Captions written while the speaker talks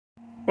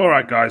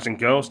Alright guys and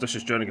girls, this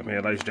is Jerningham here,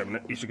 ladies and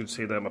gentlemen. As you can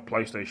see there, my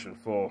PlayStation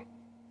 4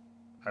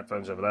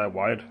 headphones over there,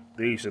 wired.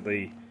 These are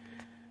the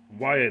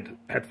wired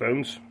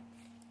headphones,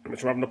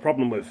 which I'm having a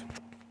problem with.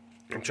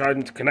 I'm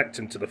trying to connect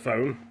into the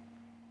phone,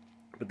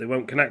 but they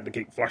won't connect. They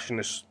keep flashing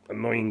this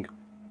annoying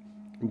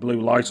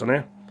blue light on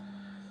here.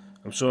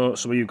 I'm sure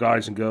some of you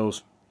guys and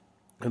girls,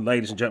 and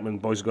ladies and gentlemen,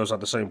 boys and girls,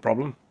 had the same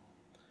problem.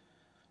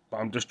 But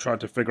I'm just trying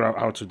to figure out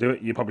how to do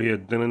it. You probably hear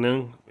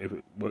ding-ding if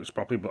it works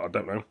properly, but I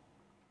don't know.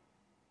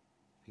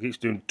 It keeps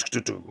doing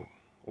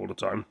all the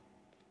time.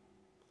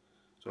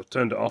 So I've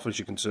turned it off, as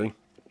you can see.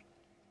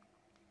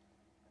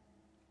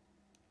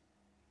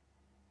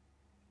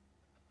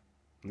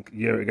 You can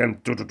hear it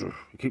again.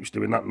 It keeps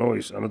doing that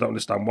noise, and I don't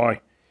understand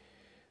why.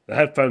 The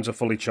headphones are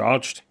fully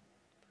charged,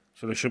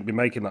 so they shouldn't be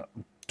making that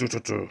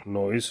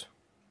noise.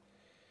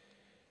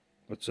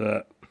 But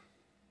am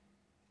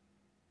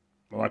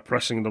I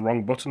pressing the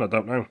wrong button? I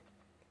don't know.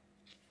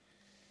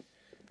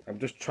 I'm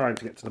just trying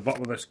to get to the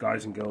bottom of this,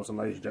 guys and girls and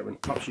ladies and gentlemen.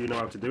 Perhaps you know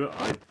how to do it.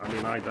 I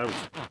mean, I don't,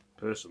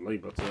 personally,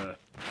 but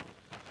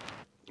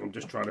I'm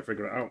just trying to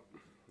figure it out.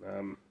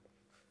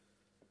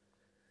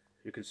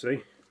 You can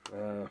see,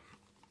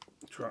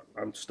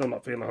 I'm still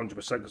not feeling 100%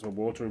 because of a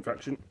water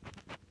infection,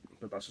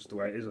 but that's just the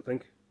way it is, I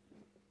think.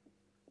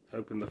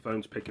 Hoping the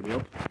phone's picking me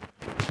up.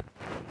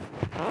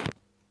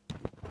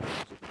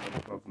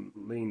 I've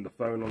leaned the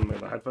phone on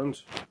the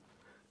headphones.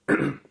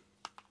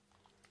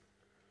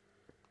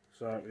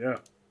 So, yeah.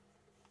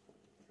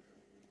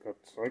 God's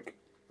sake.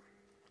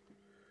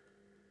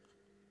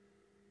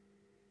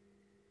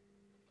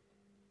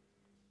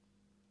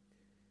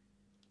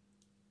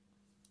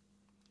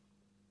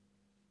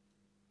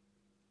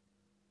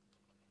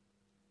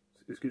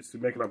 This gets to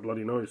making that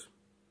bloody noise.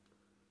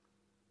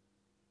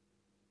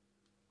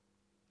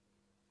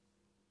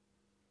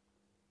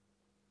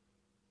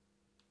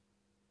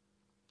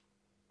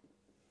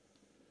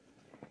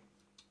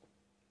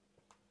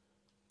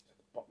 At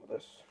the bottom of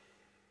this.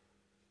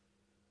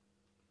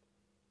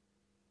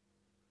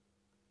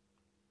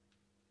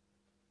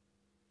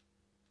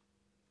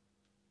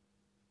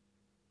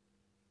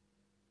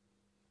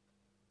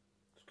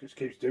 Just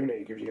keeps doing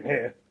it, as you can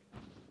hear.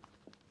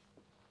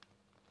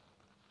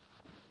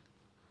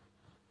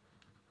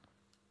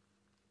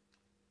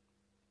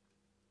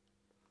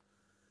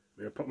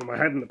 I put them on my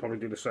head and they'll probably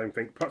do the same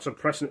thing. Perhaps I'm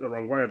pressing it the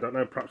wrong way, I don't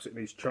know. Perhaps it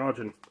needs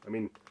charging. I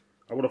mean,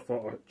 I would have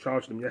thought I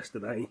charged them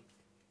yesterday.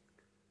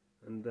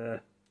 And now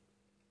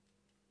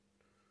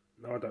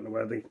I don't know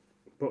where the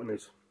button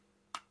is.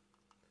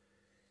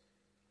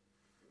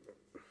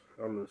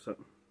 Hold on a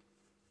second.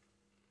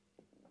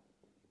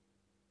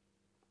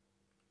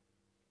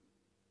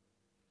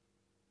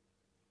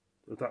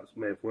 That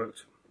may have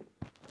worked.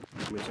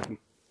 Give me a second.